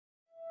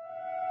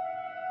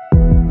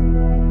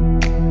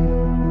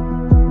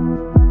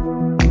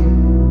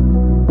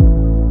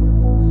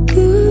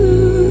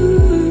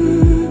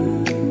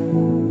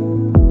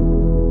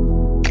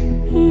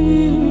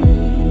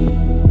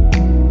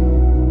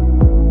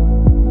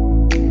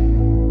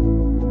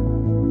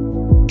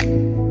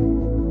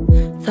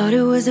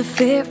was a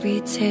fairy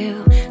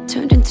tale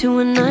turned into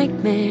a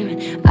nightmare,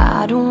 and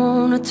I don't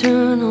wanna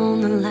turn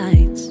on the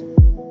lights.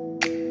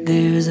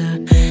 There's a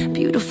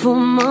beautiful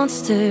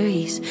monster,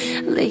 he's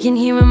laying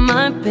here in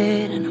my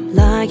bed, and I'm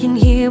lying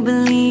here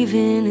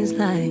believing his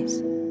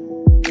lies.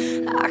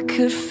 I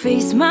could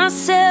face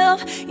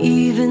myself,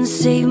 even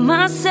save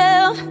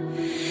myself,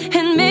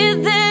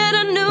 admit that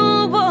I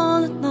knew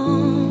all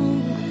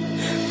along.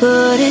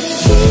 But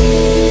it's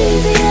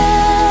easier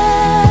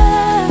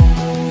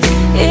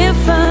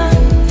if I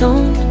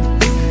don't.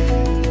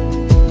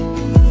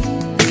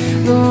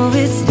 No,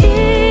 it's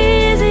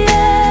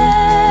easier,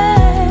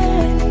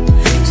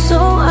 so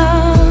I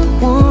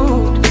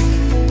won't.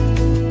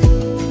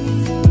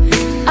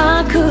 I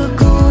could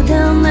go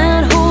down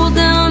that hole,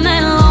 down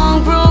that long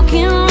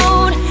broken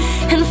road,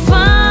 and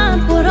find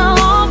what I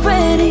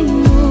already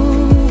know.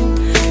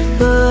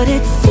 But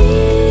it's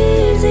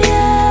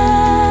easier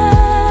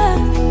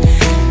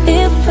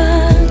if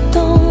I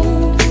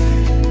don't.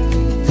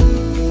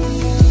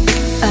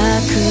 I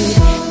could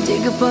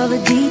dig up all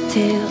the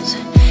details,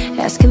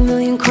 ask a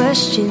million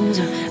questions,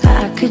 or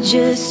I could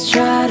just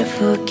try to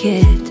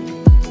forget.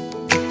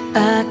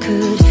 I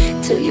could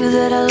tell you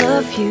that I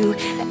love you,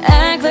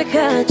 act like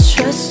I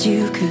trust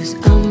you, 'cause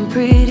I'm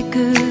pretty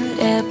good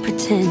at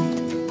pretend.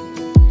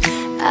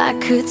 I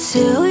could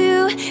tell you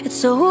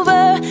it's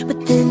over, but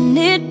then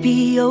it'd be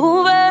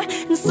over,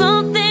 and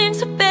some things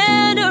are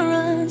better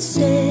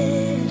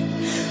unsaid.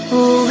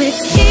 Oh,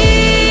 it's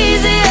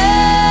easier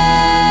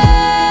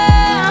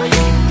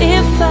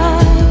if I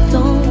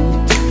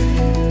don't.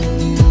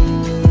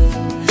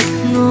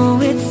 No,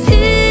 it's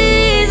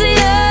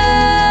easier,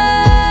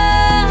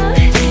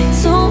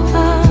 so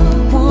I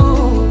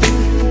won't.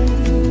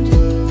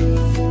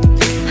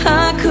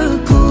 I could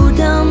go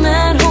down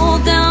that hole,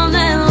 down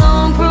that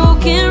long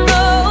broken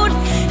road,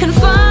 and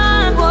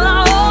find what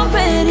I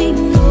already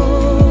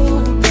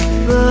know.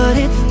 But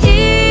it's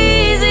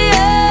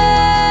easier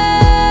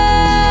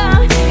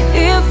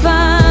if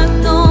I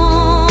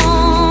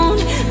don't.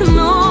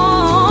 No.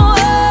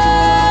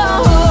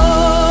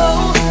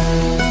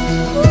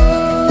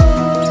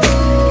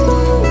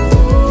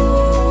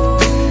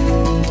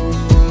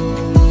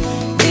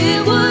 It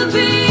would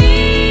be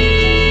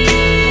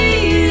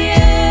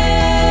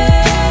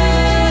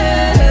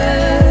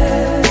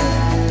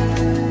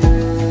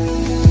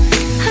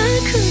I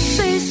could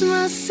face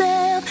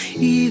myself,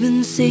 even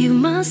save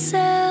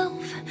myself,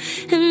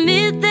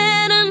 admit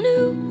that I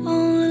knew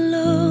all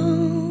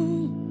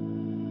along.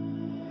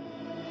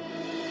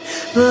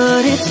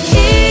 But it's